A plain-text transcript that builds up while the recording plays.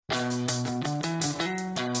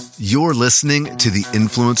You're listening to the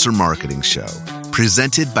Influencer Marketing Show,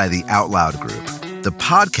 presented by the OutLoud Group, the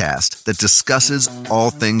podcast that discusses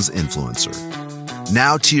all things influencer.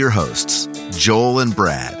 Now to your hosts, Joel and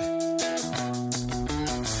Brad.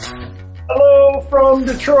 Hello from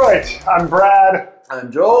Detroit. I'm Brad.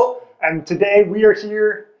 I'm Joel. And today we are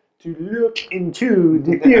here to look into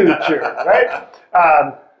the future, right?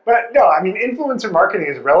 But no, I mean, influencer marketing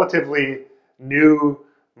is a relatively new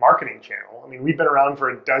marketing channel. I mean, we've been around for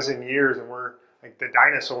a dozen years and we're like the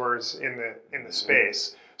dinosaurs in the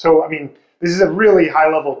space. So, I mean, this is a really high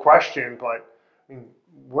level question, but I mean,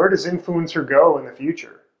 where does influencer go in the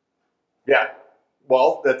future? Yeah,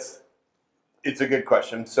 well, it's a good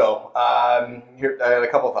question. So here, I had a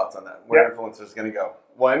couple of thoughts on that. Where influencer is going to go.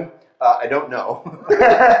 One, I don't know.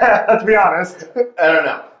 Let's be honest. I don't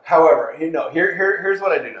know. However, here's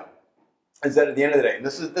what I do know. Is that at the end of the day, and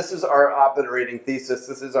this is our operating thesis,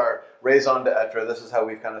 this is our raison d'etre, this is how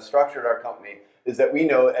we've kind of structured our company, is that we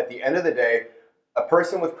know at the end of the day, a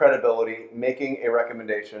person with credibility making a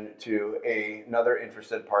recommendation to another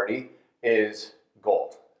interested party is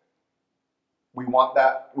gold. We want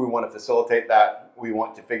that. We want to facilitate that. We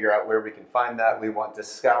want to figure out where we can find that. We want to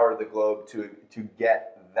scour the globe to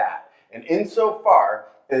get that. And insofar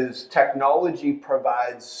as technology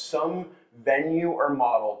provides some venue or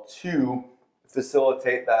model to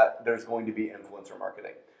facilitate that, there's going to be influencer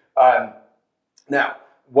marketing. Now,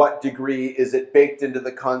 what degree is it baked into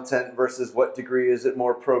the content versus what degree is it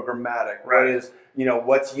more programmatic? Right. What is,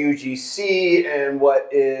 what's UGC and what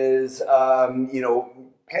is,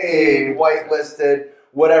 paid, whitelisted,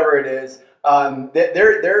 whatever it is.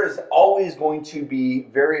 There is always going to be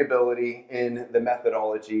variability in the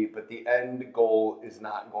methodology, but the end goal is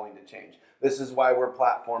not going to change. This is why we're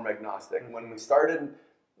platform agnostic. When we started,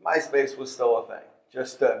 MySpace was still a thing.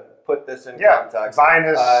 Just to put this in context.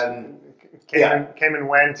 Vine came and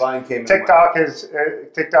went. Vine came TikTok and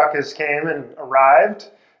went. TikTok has came and arrived,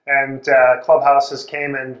 and Clubhouse has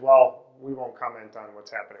came and, well, we won't comment on what's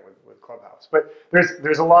happening with Clubhouse. But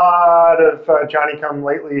there's a lot of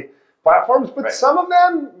Johnny-come-lately platforms, but some of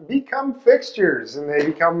them become fixtures, and they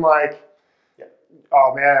become like,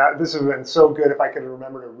 oh man, this would have been so good if I could have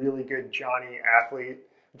remembered a really good Johnny athlete.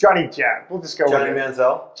 Johnny Jett. We'll just go Johnny with it.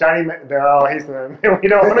 Manziel? He's the, we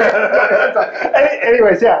don't want to.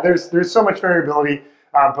 Anyways, yeah, there's so much variability,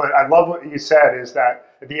 but I love what you said is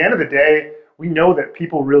that at the end of the day, we know that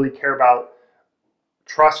people really care about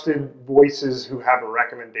trusted voices who have a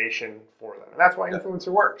recommendation for them. And that's why influencer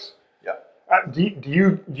works. Yeah. Do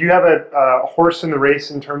you have a horse in the race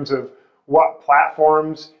in terms of what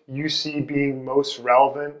platforms you see being most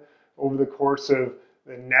relevant over the course of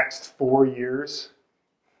the next 4 years?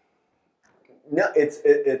 No,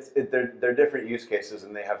 they're different use cases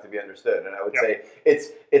and they have to be understood. And I would say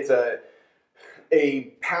it's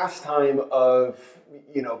a pastime of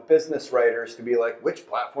business writers to be like, which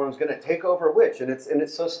platform is going to take over which, and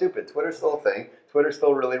it's so stupid. Twitter's still a thing. Twitter's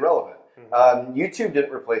still really relevant. Mm-hmm. YouTube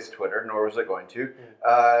didn't replace Twitter, nor was it going to,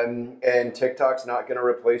 and TikTok's not going to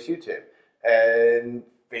replace YouTube, and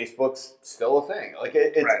Facebook's still a thing. Like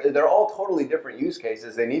they're all totally different use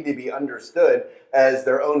cases. They need to be understood as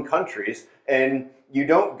their own countries, and you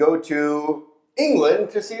don't go to England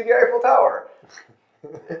to see the Eiffel Tower.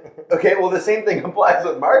 Okay, well, the same thing applies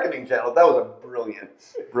with marketing channels. That was a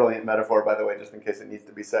brilliant metaphor, by the way, just in case it needs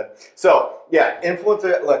to be said. So, yeah,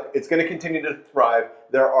 influencer, look, it's going to continue to thrive.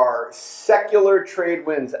 There are secular trade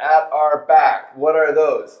winds at our back. What are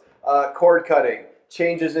those? Cord cutting,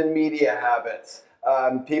 changes in media habits,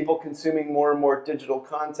 people consuming more and more digital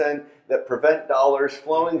content that prevent dollars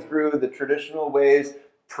flowing through the traditional ways.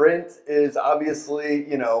 Print is obviously,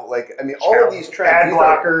 all of these trends. Ad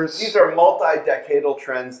blockers. These are multi-decadal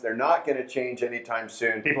trends. They're not going to change anytime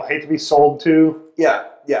soon. People hate to be sold to.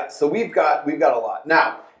 Yeah. So we've got a lot.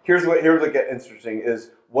 Now, here's what gets interesting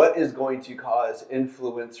is what is going to cause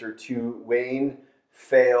influencer to wane,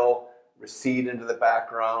 fail, recede into the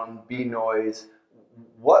background, be noise.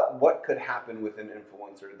 What could happen with an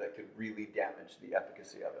influencer that could really damage the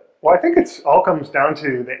efficacy of it? Well, I think it's all comes down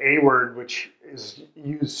to the A word, which is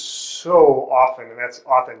used so often, and that's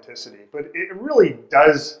authenticity. But it really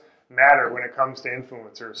does matter when it comes to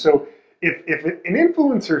influencers. So if an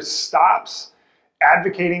influencer stops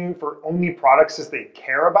advocating for only products that they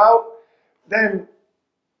care about, then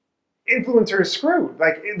influencer is screwed.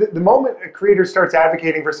 Like the moment a creator starts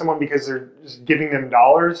advocating for someone because they're just giving them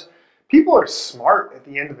dollars, people are smart at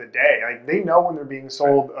the end of the day. Like they know when they're being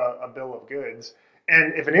sold a bill of goods.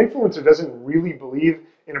 And if an influencer doesn't really believe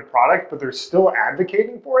in a product, but they're still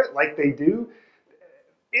advocating for it like they do,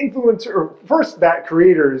 influencer, first, that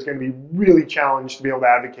creator is going to be really challenged to be able to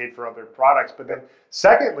advocate for other products. But then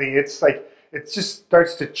secondly, it's like, it just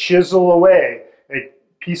starts to chisel away a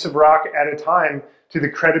piece of rock at a time to the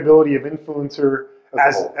credibility of influencer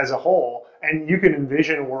as a whole. And you can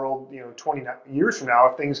envision a world, 20 years from now,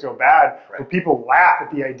 if things go bad, where people laugh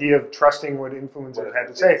at the idea of trusting what influencers had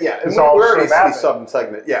to say. Yeah, and we already see some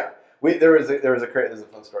segment. Yeah, there was a creator. This is a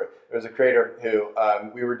fun story. There was a creator who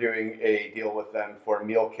we were doing a deal with them for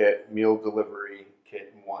meal delivery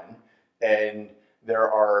kit 1, and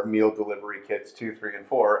there are meal delivery kits 2, 3, and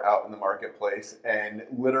 4 out in the marketplace, and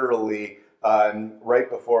literally right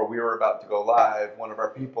before we were about to go live, one of our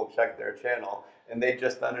people checked their channel, and they'd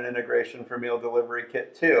just done an integration for Meal Delivery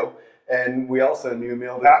Kit 2, and we also knew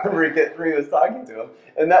Meal Delivery Kit 3 was talking to them,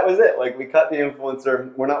 and that was it. Like, we cut the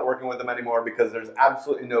influencer. We're not working with them anymore because there's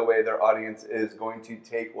absolutely no way their audience is going to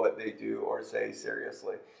take what they do or say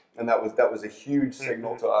seriously, and that was a huge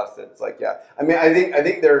signal to us. That it's like, yeah, I mean, I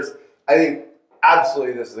think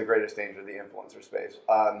absolutely this is the greatest danger of the influencer space,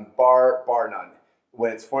 bar none.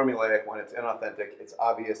 When it's formulaic, when it's inauthentic, it's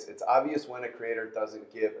obvious. It's obvious when a creator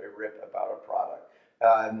doesn't give a rip about a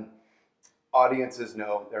product. Audiences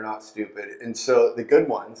know, they're not stupid. And so the good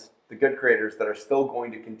ones, the good creators that are still going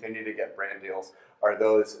to continue to get brand deals are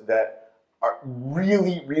those that are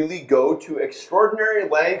really, really go to extraordinary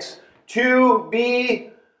lengths to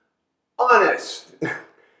be honest.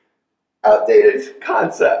 Outdated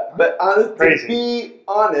concept, but to be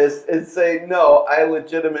honest and say, no, I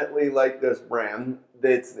legitimately like this brand.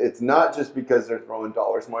 It's not just because they're throwing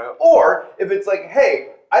dollars more. Or if it's like, hey,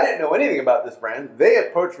 I didn't know anything about this brand. They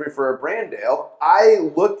approached me for a brand deal. I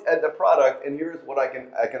looked at the product, and here's what I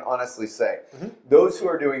can honestly say. Mm-hmm. Those who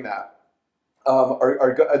are doing that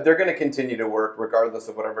they're going to continue to work regardless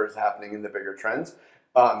of whatever is happening in the bigger trends.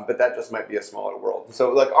 But that just might be a smaller world.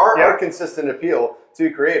 So like our consistent appeal to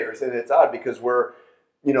creators, and it's odd because we're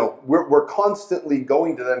constantly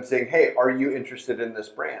going to them saying, hey, are you interested in this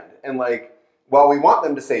brand? And like, while we want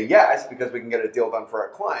them to say yes because we can get a deal done for our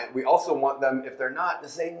client, we also want them, if they're not, to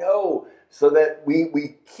say no, so that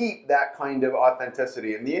we keep that kind of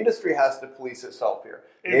authenticity. And the industry has to police itself here.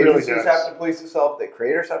 The agencies have to police itself. The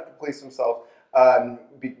creators have to police themselves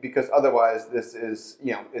because otherwise, this is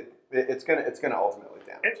it's gonna ultimately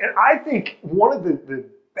damage. And I think one of the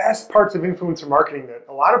best parts of influencer marketing that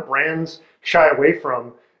a lot of brands shy away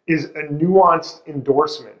from is a nuanced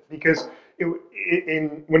endorsement, because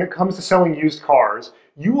when it comes to selling used cars,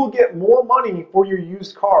 you will get more money for your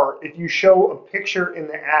used car if you show a picture in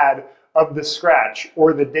the ad of the scratch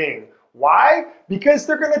or the ding. Why? Because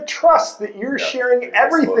they're going to trust that you're sharing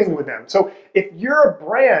everything with them. So if you're a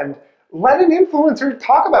brand, let an influencer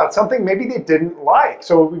talk about something maybe they didn't like.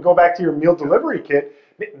 So if we go back to your meal delivery kit,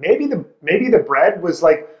 maybe the bread was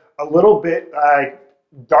like a little bit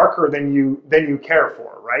darker than you care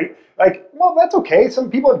for, right? Like, well, that's okay. Some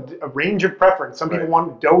people have a range of preference. Some people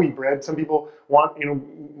want doughy bread. Some people want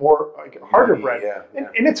more like harder bread,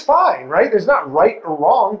 and it's fine, right? There's not right or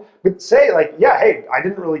wrong, but say like, yeah, hey, I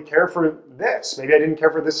didn't really care for this. Maybe I didn't care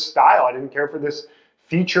for this style. I didn't care for this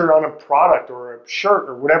feature on a product or a shirt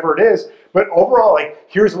or whatever it is. But overall, like,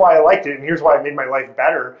 here's why I liked it, and here's why it made my life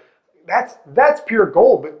better. That's pure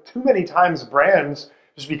gold. But too many times brands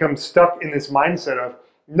just become stuck in this mindset of,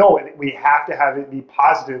 no, we have to have it be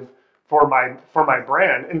positive for my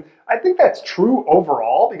brand. And I think that's true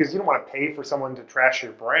overall, because you don't want to pay for someone to trash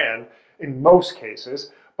your brand in most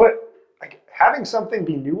cases. But like, having something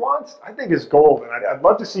be nuanced, I think, is gold. And I'd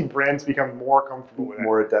love to see brands become more comfortable with it.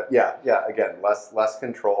 More adept. Yeah. Again, less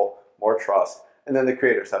control, more trust. And then the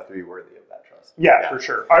creators have to be worthy of that trust. Yeah. For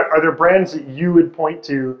sure. Are there brands that you would point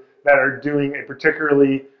to that are doing a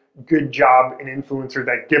particularly good job in influencer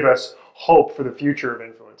that give us hope for the future of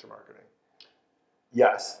influencer marketing?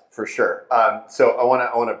 Yes, for sure. So I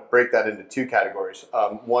want to break that into two categories.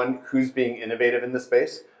 One, who's being innovative in the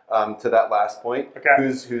space. To that last point,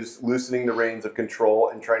 who's loosening the reins of control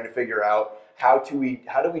and trying to figure out how do we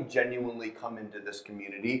genuinely come into this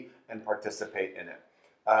community and participate in it.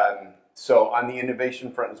 So on the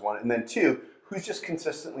innovation front is one, and then two, who's just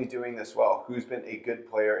consistently doing this well, who's been a good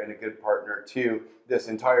player and a good partner to this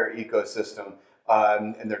entire ecosystem,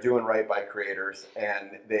 and they're doing right by creators,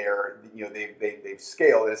 and they've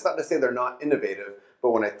scaled. And it's not to say they're not innovative,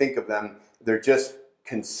 but when I think of them, they're just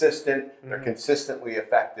consistent. They're consistently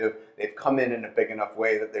effective. They've come in a big enough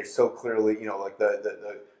way that they're so clearly, like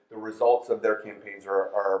the results of their campaigns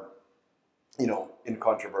are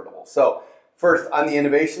incontrovertible. So first, on the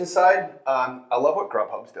innovation side, I love what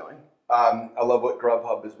Grubhub's doing. I love what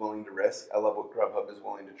Grubhub is willing to risk. I love what Grubhub is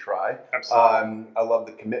willing to try. Absolutely. I love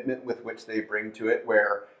the commitment with which they bring to it,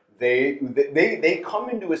 where They come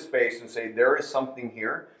into a space and say, there is something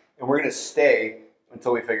here, and we're going to stay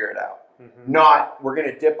until we figure it out. Not, we're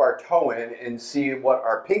going to dip our toe in and see what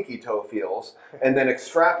our pinky toe feels, and then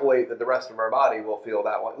extrapolate that the rest of our body will feel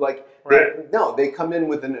that way. Like, they come in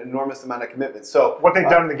with an enormous amount of commitment. So what they've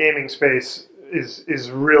done in the gaming space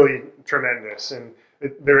is really tremendous, and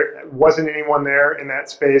there wasn't anyone there in that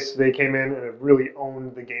space. They came in and have really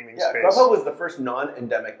owned the gaming space. Grubhub was the first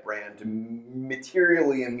non-endemic brand to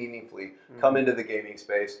materially and meaningfully come into the gaming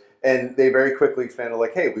space, and they very quickly expanded,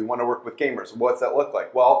 like, hey, we want to work with gamers. What's that look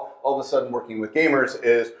like? Well, all of a sudden working with gamers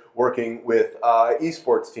is working with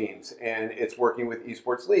esports teams, and it's working with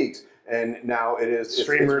esports leagues, and now it's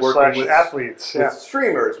streamers working with athletes, with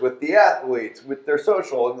streamers, with the athletes, with their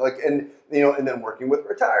social, and then working with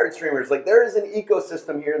retired streamers. Like, there is an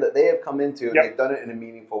ecosystem here that they have come into, and they've done it in a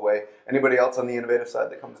meaningful way. Anybody else on the innovative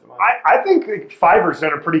side that comes to mind? I think Fiverr's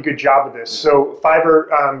done a pretty good job of this. So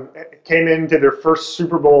Fiverr came in, did their first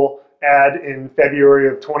Super Bowl ad in February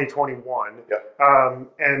of 2021,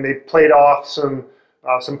 and they played off some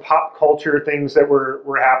pop culture things that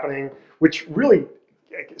were happening, which really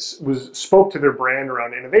spoke to their brand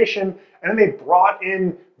around innovation. And then they brought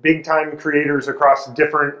in big time creators across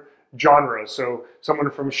different genres. So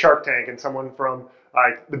someone from Shark Tank and someone from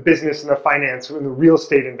the business and the finance and the real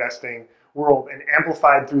estate investing world, and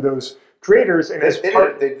amplified through those creators. And they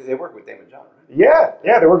work with Daymond John, right?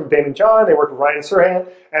 Yeah, they work with Daymond John, they work with Ryan Serhant,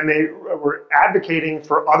 and they were advocating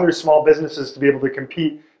for other small businesses to be able to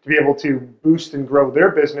compete, to be able to boost and grow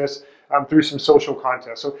their business through some social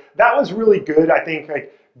contests. So that was really good. I think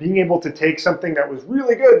like being able to take something that was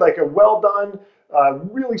really good, like a well done,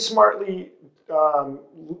 really smartly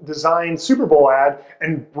designed Super Bowl ad,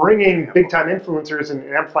 and bringing big time influencers and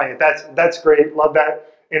amplifying it. That's great. Love that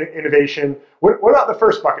innovation. What about the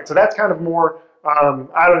first bucket? So that's kind of more,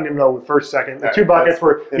 I don't even know the first, second. The two buckets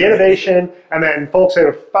were the innovation, and then folks that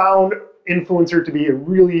have found influencer to be a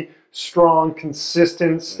really strong,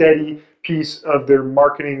 consistent, steady piece of their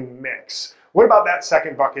marketing mix. What about that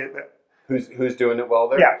second bucket? Who's doing it well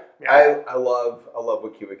there? Yeah. I love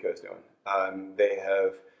what KiwiCo is doing.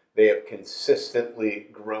 They have consistently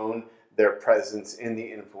grown their presence in the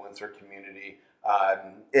influencer community.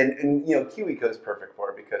 And KiwiCo is perfect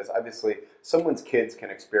for it, because obviously someone's kids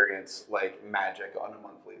can experience like magic on a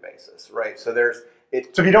monthly basis, right? So So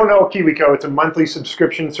if you don't know KiwiCo, it's a monthly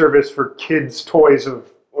subscription service for kids' toys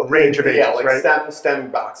of a range of ages, like STEM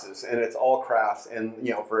boxes, and it's all crafts. And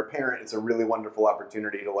for a parent, it's a really wonderful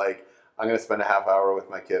opportunity to I'm going to spend a half hour with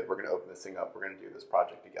my kid. We're going to open this thing up. We're going to do this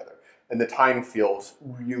project together, and the time feels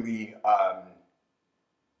really.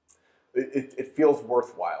 It feels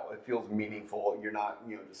worthwhile. It feels meaningful. You're not,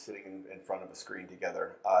 just sitting in front of a screen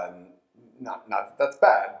together. Not that that's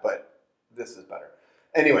bad, but this is better.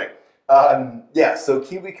 Anyway, so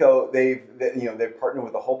KiwiCo, they've partnered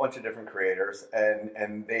with a whole bunch of different creators,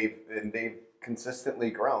 and they've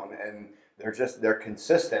consistently grown, and they're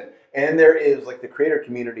consistent. And there is the creator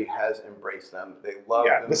community has embraced them. They love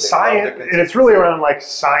them. The science, and it's really around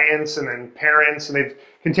science, and then parents, and they've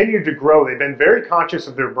continued to grow. They've been very conscious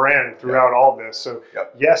of their brand throughout all this. So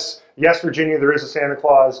yes, Virginia, there is a Santa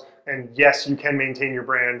Claus, and yes, you can maintain your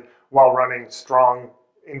brand while running strong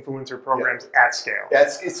influencer programs at scale.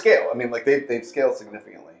 It's scale. I mean, they've scaled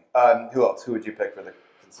significantly. Who else? Who would you pick for the?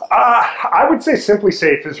 I would say Simply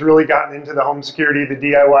Safe has really gotten into the home security, the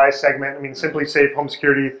DIY segment. I mean, Simply Safe home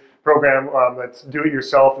security program that's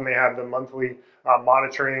do-it-yourself, and they have the monthly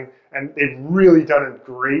monitoring, and they've really done a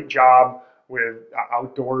great job with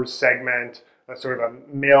outdoors segment, sort of a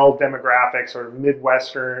male demographic, sort of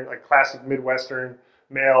Midwestern, classic Midwestern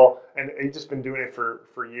male, and they've just been doing it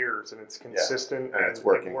for years, and it's consistent and it's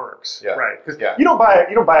working. It works, right? Because you don't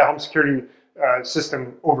buy a home security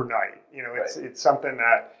system overnight. It's something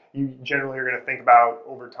that you generally are going to think about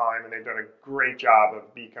over time, and they've done a great job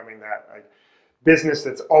of becoming that business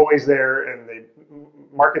that's always there, and they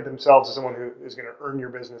market themselves as someone who is going to earn your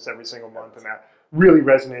business every single month, and that really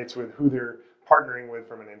resonates with who they're partnering with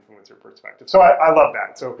from an influencer perspective. So I love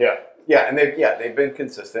that. So and they've been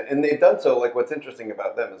consistent, and they've done so. What's interesting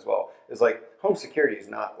about them as well is home security is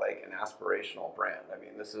not an aspirational brand. I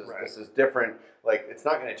mean, this is different. It's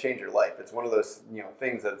not going to change your life. It's one of those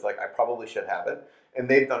things that's I probably should have it, and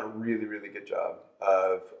they've done a really, really good job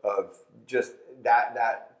of just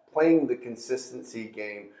that playing the consistency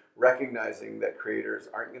game, recognizing that creators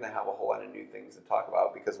aren't going to have a whole lot of new things to talk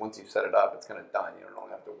about, because once you've set it up, it's kind of done. You don't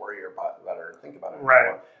have to worry about it or think about it anymore.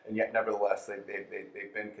 Right. And yet, nevertheless,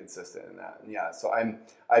 they've been consistent in that. And so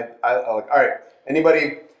all right.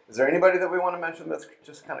 Anybody? Is there anybody that we want to mention that's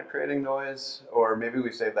just kind of creating noise, or maybe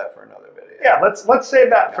we save that for another video? Yeah, let's save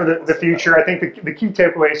that for the future. I think the key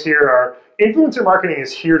takeaways here are influencer marketing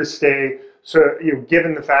is here to stay. So,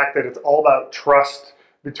 given the fact that it's all about trust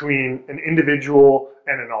between an individual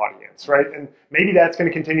and an audience, right? And maybe that's going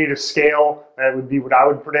to continue to scale. That would be what I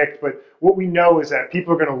would predict. But what we know is that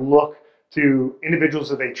people are going to look to individuals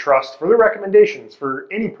that they trust for their recommendations for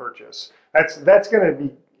any purchase. That's going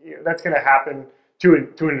to happen to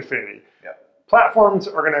an infinity. Yep. Platforms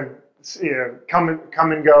are going to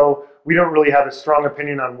come and go. We don't really have a strong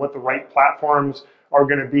opinion on what the right platforms are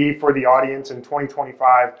going to be for the audience in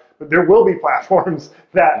 2025, but there will be platforms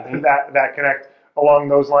that connect along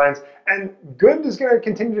those lines. And good is going to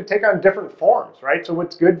continue to take on different forms, right? So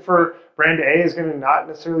what's good for brand A is going to not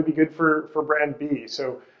necessarily be good for brand B.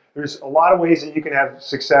 So there's a lot of ways that you can have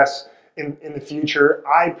success in the future.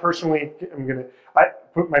 I personally I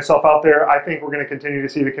put myself out there. I think we're going to continue to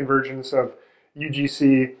see the convergence of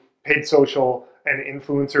UGC, paid social, and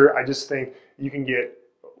influencer. I just think you can get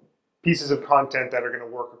pieces of content that are going to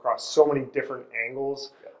work across so many different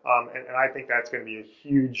angles. And I think that's going to be a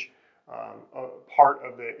huge part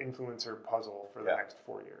of the influencer puzzle for the next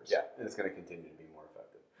 4 years. Yeah, and it's going to continue to be more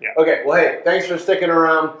effective. Yeah. Okay, well, hey, thanks for sticking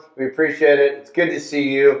around. We appreciate it. It's good to see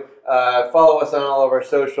you. Follow us on all of our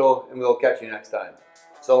social, and we'll catch you next time.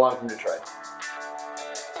 So long from Detroit.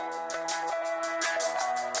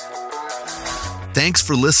 Thanks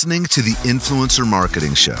for listening to the Influencer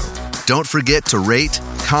Marketing Show. Don't forget to rate,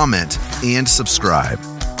 comment, and subscribe.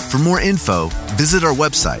 For more info, visit our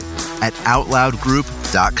website at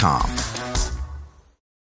outloudgroup.com.